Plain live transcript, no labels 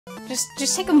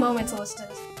Just take a moment to listen to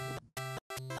this.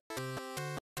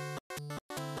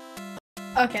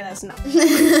 Okay, that's enough.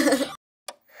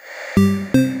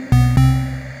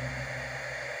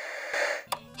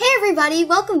 Hey everybody,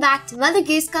 welcome back to Mother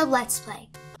Goose Club Let's Play.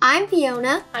 I'm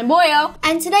Fiona. I'm Boyo.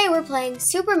 And today we're playing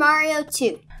Super Mario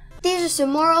 2. These are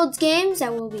some more old games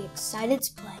that we'll be excited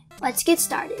to play. Let's get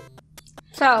started.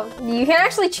 So, you can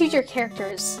actually choose your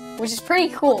characters, which is pretty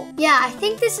cool. Yeah, I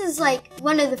think this is like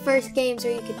one of the first games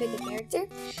where you can pick a character.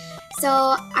 So,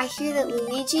 I hear that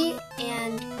Luigi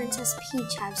and Princess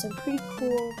Peach have some pretty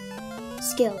cool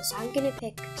skills. So I'm gonna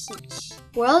pick Peach.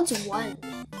 World's 1.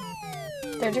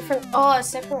 They're different. Oh,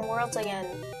 it's different worlds again.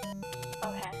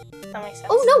 Okay, that makes sense.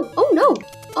 Oh no! Oh no!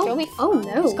 Oh, You'll be fine. Oh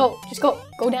no! Just go.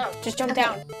 Go down. Just jump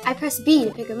down. I pressed B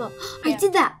to pick him up. Yeah. I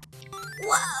did that!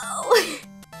 Whoa!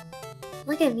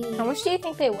 Look at me. How much do you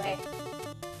think they weigh?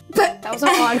 But That was an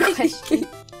odd question.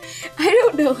 I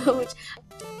don't know how much.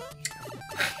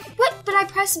 What? But I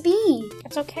pressed B.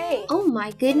 It's okay. Oh my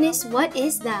goodness, what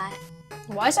is that?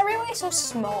 Why is everybody so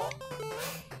small?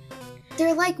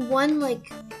 They're like one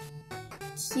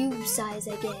cube size,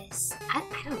 I guess. I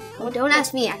don't know. What- don't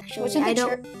ask me actually. What did I the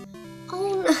don't.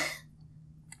 Oh no.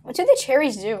 What do the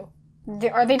cherries do?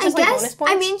 Are they just I like guess. bonus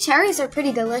points? I mean, cherries are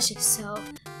pretty delicious, so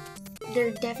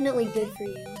they're definitely good for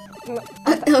you.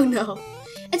 Oh no.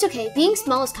 It's okay. Being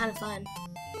small is kind of fun.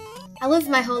 I lived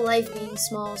my whole life being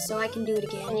small, so I can do it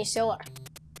again. And you still are.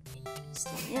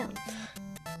 Still am.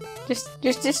 Just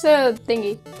a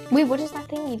thingy. Wait, what does that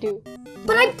thingy do?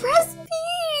 But I pressed B!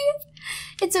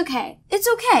 It's okay. It's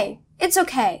okay. It's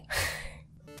okay.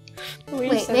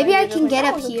 Wait, maybe I can get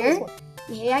up here.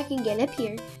 Maybe I can get up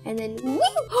here, and then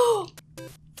woo!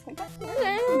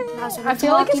 I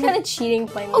feel like it's kind of cheating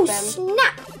playing with them.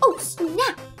 Snap! Oh,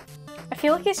 snap! I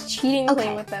feel like it's cheating Okay.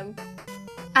 playing with them.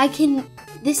 I can...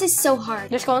 This is so hard.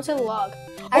 Just go into the log.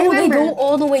 I They remember. go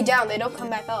all the way down. They don't come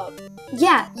back up.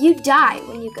 Yeah, you die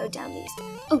when you go down these.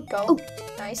 Oh, Go. Oh.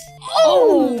 Nice.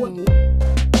 Oh!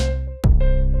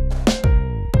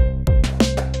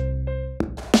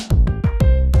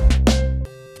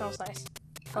 That was nice.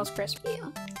 That was crisp.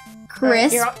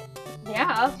 Chris.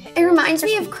 Yeah. It reminds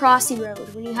me of Crossy Road,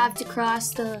 when you have to cross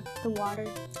the water.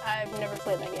 I've never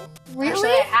played that game. Really? Actually,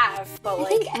 I have, but I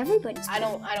think everybody's I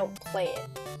don't play it.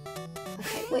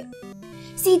 Okay, wait.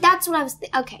 See, that's what I was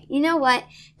okay, you know what?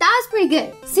 That was pretty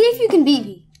good. See if you can beat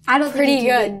me. I don't Pretty think you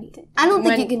can good. beat me. I don't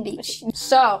think you can beat me.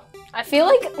 So, I feel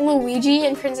like Luigi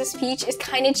and Princess Peach is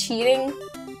kind of cheating.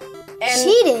 And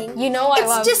Cheating? You know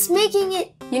It's just making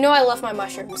it... You know I love my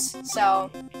mushrooms, so,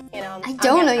 you know. I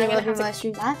don't know you love your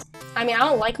mushroom. mushrooms. That's... I mean, I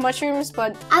don't like mushrooms,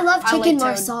 but I love I chicken like Toad.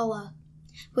 marsala.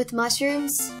 With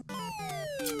mushrooms,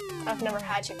 I've never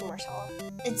had chicken marsala.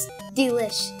 it's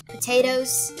delish.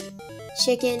 Potatoes,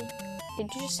 chicken,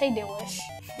 Did you just say delish?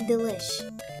 delish.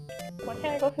 Why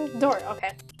can't I go through the door?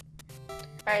 Okay.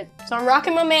 Alright, so I'm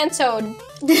rocking my man Toad.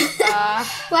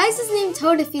 Why is his name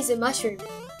Toad if he's a mushroom?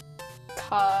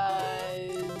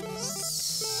 Cause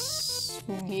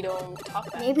we don't talk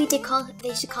about Maybe they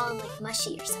should call him like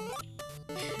Mushy or something.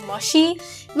 mushy.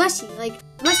 Mushy, like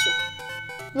mushroom.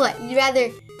 What, you'd rather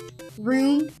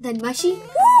room than mushy? Maybe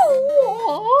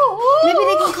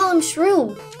they can call him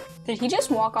Shroom. Did he just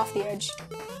walk off the edge?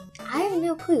 I have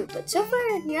no clue, but so far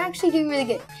you're actually doing really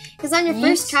good. Because on your Yeet,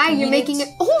 first try, you're yeet making it.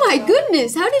 it. Oh my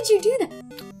goodness! How did you do that?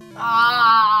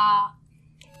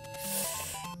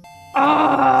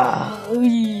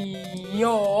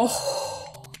 Yo.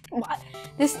 What?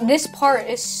 This part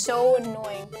is so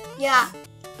annoying. Yeah,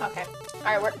 Okay.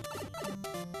 All right,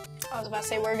 I was about to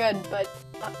say we're good, but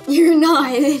you're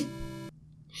not.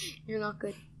 You're not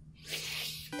good.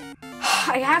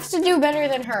 I have to do better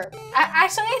than her.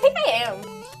 Actually, I think I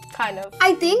am. Kind of.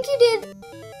 I think you did.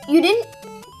 You didn't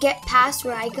get past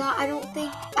where I got. I don't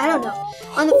think. I don't know.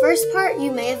 On the first part,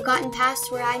 you may have gotten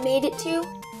past where I made it to,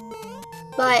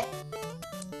 but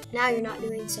now you're not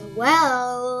doing so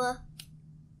well.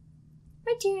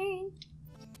 My turn.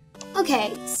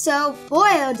 Okay, so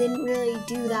Boyo didn't really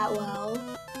do that well.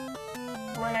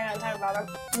 We're not gonna talk about him.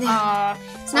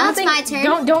 So now it's my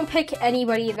turn. Don't pick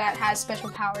anybody that has special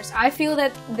powers. I feel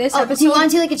that this Oh, episode. do you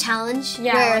want to do like a challenge?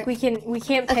 Yeah, where- like we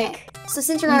can't pick. Okay, so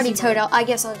since you're already easy Toad, I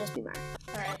guess I'll just be Mario.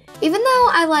 All right. Even though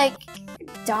I like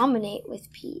dominate with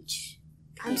Peach,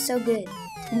 I'm so good.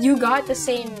 You got the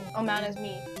same amount as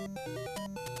me.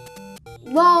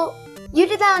 Well, you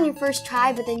did that on your first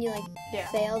try, but then you Yeah.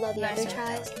 failed all the Nice, other nice,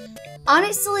 tries.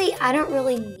 Honestly, I don't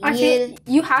really need. I feel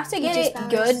you have to get Peach's it powers.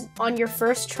 good on your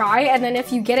first try, and then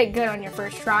if you get it good on your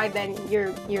first try, then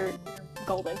you're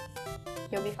golden.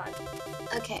 You'll be fine.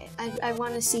 Okay, I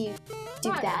want to see you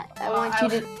do Fine. that. I Well, want you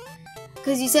to.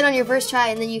 Because you said on your first try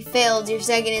and then you failed your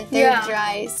second and third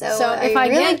try. So if I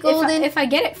really get golden? if I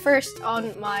get it first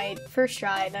on my first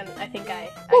try, then I think I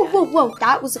Whoa, got whoa, whoa!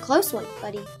 That was a close one,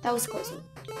 buddy. That was a close one.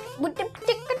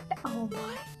 Oh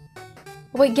my!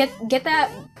 Wait, get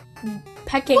that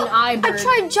pecking eye bird. I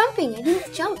tried jumping. I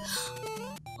didn't jump.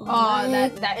 Oh,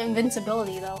 that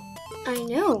invincibility though. I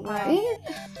know, right?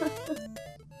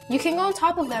 You can go on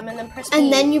top of them and then press B.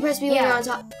 And then you press B when you're on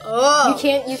top. Oh! You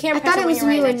can't. I Press thought it was when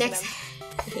when you're you were right next. next.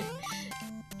 To them.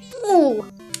 Ooh.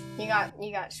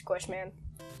 You got squish, man.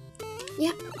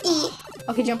 Yeah.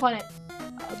 Okay, jump on it.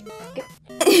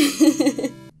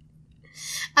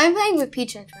 I'm playing with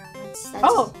Peach right now.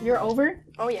 Oh, you're over?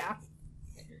 Oh yeah.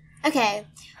 Okay.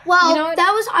 Well, You know what?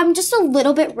 that was. I'm just a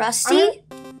little bit rusty.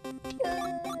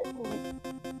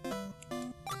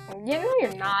 Yeah, no,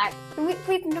 you're not.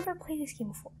 We've never played this game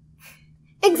before.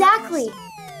 Exactly.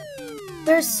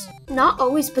 There's not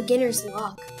always beginner's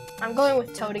luck. I'm going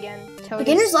with Toad again.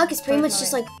 Beginner's luck is pretty much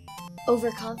just like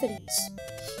overconfidence.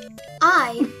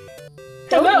 I.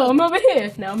 Hello, I'm over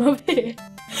here. Now I'm over here.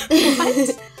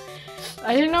 What?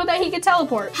 I didn't know that he could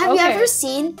teleport. Have you ever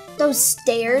seen those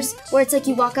stairs where it's like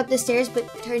you walk up the stairs, but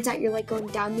it turns out you're like going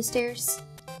down the stairs?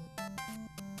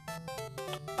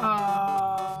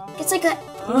 It's like a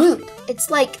loop. It's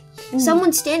like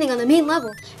someone standing on the main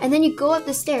level, and then you go up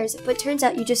the stairs, but it turns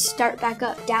out you just start back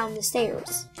up down the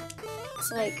stairs.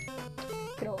 It's like,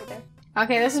 get over there.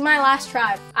 Okay, this is my last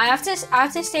try. I have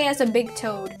to stay as a big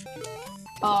toad,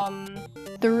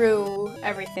 through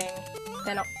everything.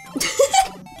 Then I'll.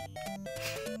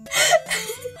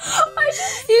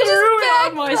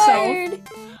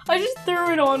 I just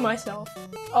threw it on myself.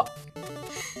 Oh.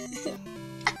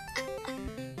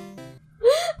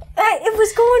 It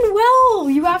was going well.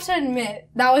 You have to admit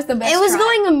that was the best. It was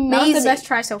going amazing. That was the best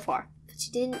try so far. But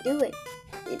you didn't do it.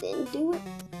 You didn't do it.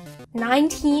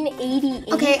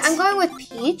 1988. Okay, I'm going with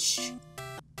Peach.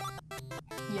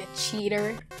 You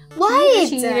cheater. What?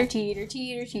 Cheater.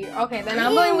 Okay, then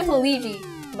I'm going with Luigi.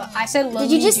 But I said Luigi.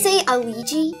 Did you just say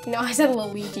Luigi? No, I said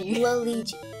Luigi.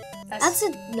 Luigi. That's a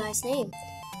nice name.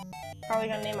 Probably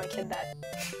gonna name my kid that.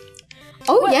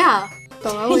 Oh What? yeah.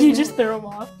 You just throw him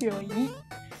off. You're like, yeet.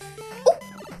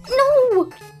 No.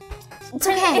 It's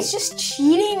okay. It's just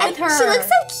cheating with her. She looks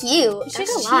so cute. It's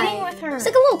just cheating with her. She's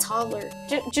like a little taller.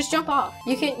 Just jump off.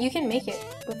 You can make it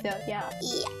with the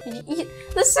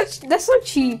That's so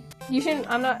cheap. You shouldn't.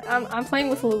 I'm playing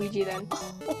with Luigi then.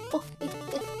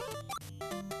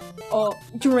 Oh,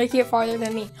 you're making it farther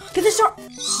than me. Get the star.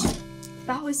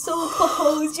 That was so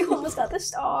close. You almost got the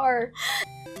star.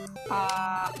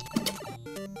 I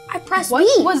pressed What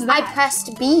B. was that? I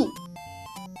pressed B.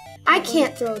 I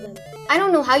can't throw them. I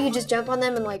don't know how you just jump on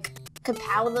them and like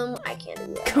kapow them. I can't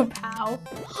do that. Kapow.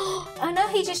 Oh no,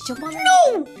 he just jumped on them.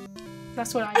 No!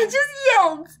 That's what I I did. just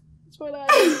yelled. That's what I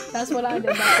did. That's what I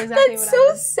did. That's exactly That's what so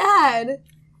I did. sad.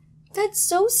 That's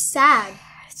so sad.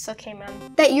 It's okay, man.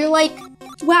 That you're like,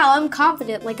 wow, I'm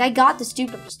confident. Like, I got this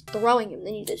dude. I'm just throwing him.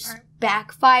 Then you just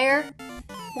backfire.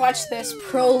 Watch this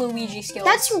pro Luigi skills.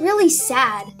 That's really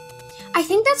sad. I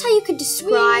think that's how you could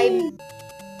describe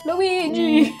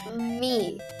Luigi.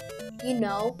 me. You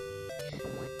know?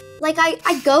 Like,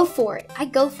 I go for it. I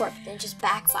go for it, but then it just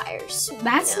backfires.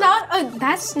 That's you know?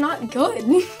 that's not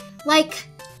good. Like,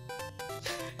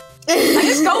 I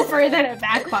just go for it, then it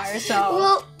backfires, so.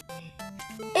 well,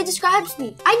 it describes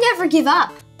me. I never give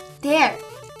up. There.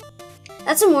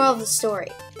 That's the moral of the story.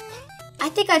 I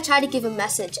think I try to give a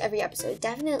message every episode.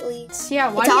 Definitely.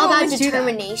 Yeah, why It's do you all about always do that?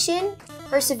 determination,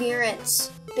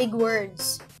 perseverance, big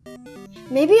words.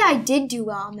 Maybe I did do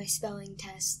well on my spelling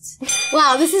tests.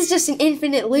 Wow, this is just an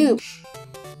infinite loop.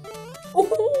 Oh,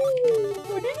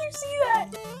 did you see that?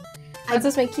 That's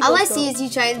just my keyboard All I go. see is you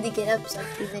trying to get up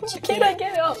something that you Can I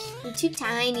get up? You're too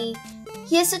tiny.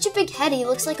 He has such a big head, he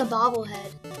looks like a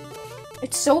bobblehead.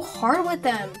 It's so hard with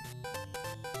them.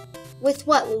 With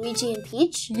what, Luigi and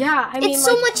Peach? Yeah, I mean, It's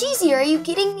so much easier, are you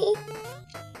kidding me?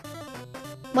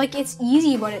 like it's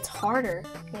easy, but it's harder.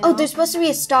 You Oh, know? there's supposed to be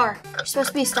a star. There's supposed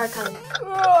to be a star coming.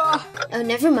 Ugh. Oh,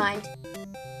 never mind.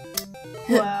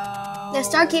 Wow. The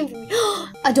star came from me.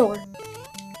 A door.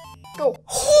 Go.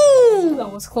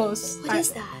 That was close. What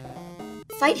is that?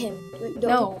 Fight him.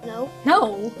 No. No?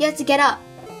 No. You have to get up.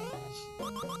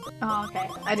 Oh, okay.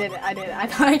 I did it. I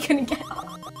thought I couldn't get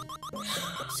up.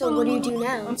 So what do you do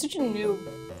now? I'm such a noob.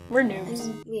 We're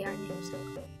noobs. We are noobs.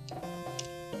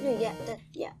 No, yeah,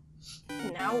 yeah.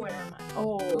 Now where am I?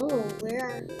 Oh. Oh, where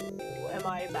are Am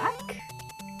I back?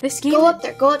 This game. Go up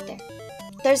there, go up there.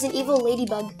 There's an evil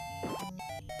ladybug.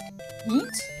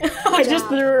 Yeet. I just job.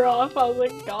 threw her off. I was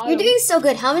like, God. You're doing so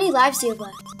good. How many lives do you have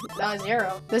left?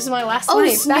 0. This is my last Oh,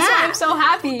 life. snap. That's why I'm so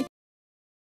happy.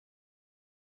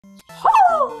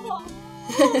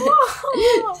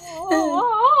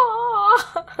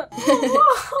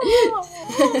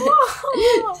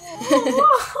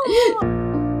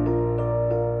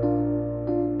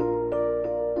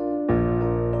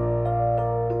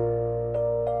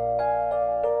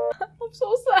 I'm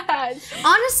so sad.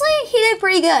 Honestly, he did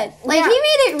pretty good. Like, Yeah. he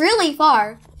made it really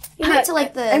far. He went to,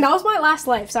 like, the... And that was my last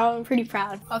life, so I'm pretty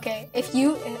proud. Okay, if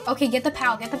you... Okay, get the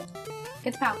POW. Get the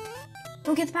POW.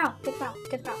 No, get the POW. Get the POW.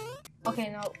 Get the POW. Okay,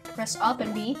 now press up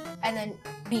and B, and then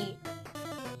B.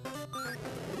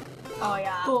 Oh,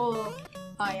 yeah. Oh,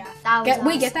 Oh, yeah. that was awesome.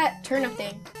 Wait, get that turnip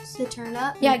thing. The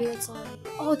turnip? Yeah. Maybe it's like...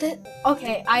 Oh,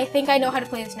 okay, I think I know how to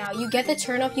play this now. You get the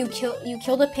turnip, you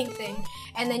kill the pink thing,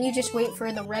 and then you just wait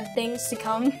for the red things to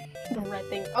come. The red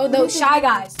thing. Oh, those shy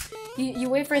guys. You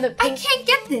wait for the pink... I can't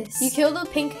get this. You kill the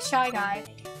pink shy guy,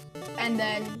 and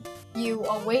then you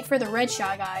wait for the red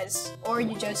shy guys, or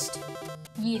you just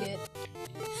yeet it.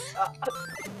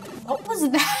 What was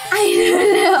that?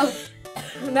 I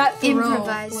don't know. That throw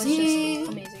was Improvising.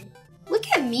 just amazing. Look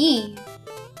at me.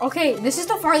 Okay, this is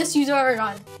the farthest she's ever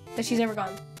gone.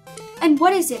 And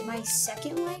what is it? My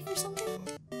second life or something?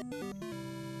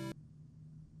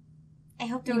 I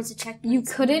hope there was a checkpoint. You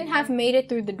couldn't have made it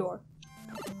through the door.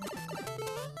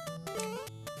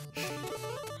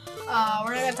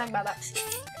 We're not gonna talk about that.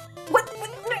 What?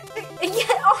 Get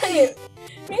on it!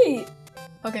 Wait.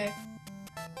 Okay.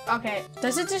 Okay.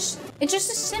 Does it just... It just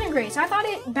disintegrates. I thought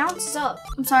it bounces up.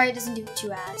 I'm sorry, it doesn't do what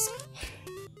you ask.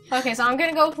 Okay, so I'm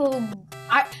gonna go for...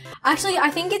 I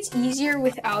think it's easier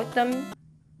without them.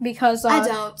 Because I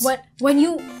don't. When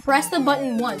you press the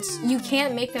button once, you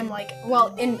can't make them like...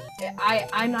 Well,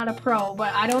 I'm not a pro,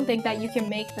 but I don't think that you can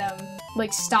make them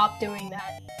like stop doing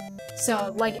that.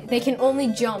 So, like, they can only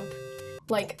jump.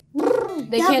 Like, they can't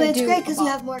do... Yeah, but it's great because you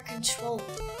have more control,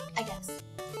 I guess.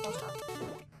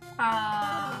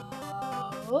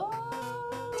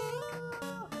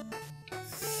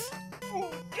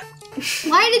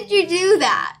 Why did you do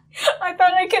that? I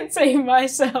thought I could save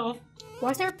myself.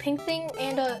 Why is there a pink thing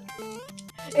and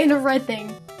a red thing?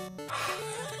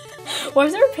 Why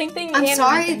is there a pink thing and a red I'm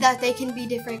sorry thing? that they can be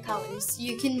different colors.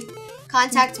 You can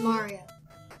contact Mario.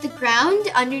 The ground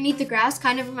underneath the grass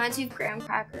kind of reminds me of graham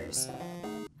crackers.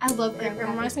 I love graham It crackers.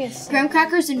 reminds me of... Graham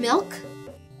crackers and milk?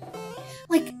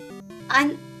 Like,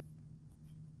 I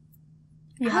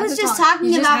was just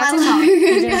talking about my love for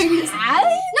graham crackers.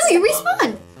 No, you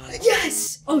respawn.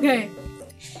 Yes! Okay.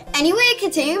 Anyway,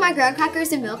 continuing my graham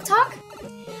crackers and milk talk.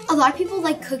 A lot of people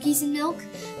like cookies and milk,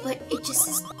 but it just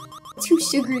is too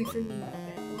sugary for me.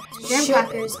 Graham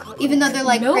crackers, even though they're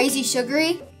like Milk? crazy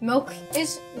sugary. Milk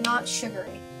is not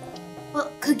sugary. Well,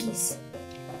 cookies.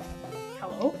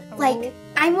 Hello? Like,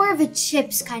 I'm more of a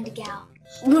chips kind of gal.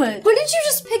 What? What did you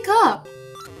just pick up?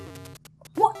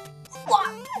 What? What?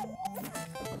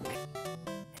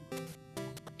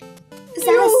 Is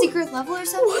that a secret level or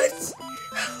something? What?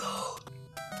 Hello?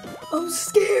 I'm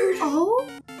scared. Oh?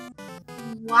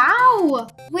 Wow.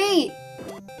 Wait.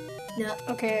 No.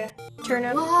 Okay. Turn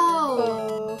up. Whoa.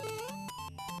 Oh.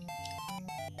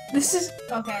 This is...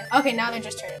 Okay. Okay, now they're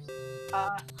just turnips.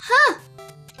 Huh.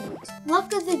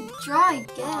 Luck of the draw, I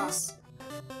guess.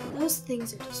 Those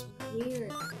things are just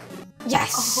weird.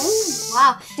 Yes! Oh,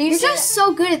 wow. Do you You're see just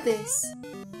so good at this.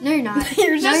 No, you're not.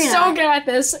 You're No, just you're so not. good at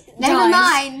this. Never guys.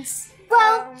 mind.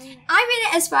 Well, I made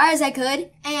it as far as I could,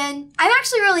 and I'm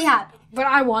actually really happy. But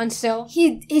I won still.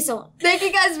 He's the one. Thank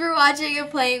you guys for watching and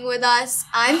playing with us.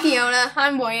 I'm Fiona,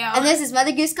 I'm Boyo. and this is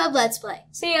Mother Goose Club Let's Play.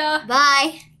 See ya.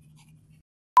 Bye.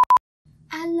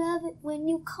 I love it when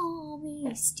you call me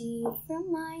Steve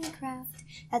from Minecraft.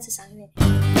 That's a song of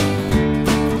it.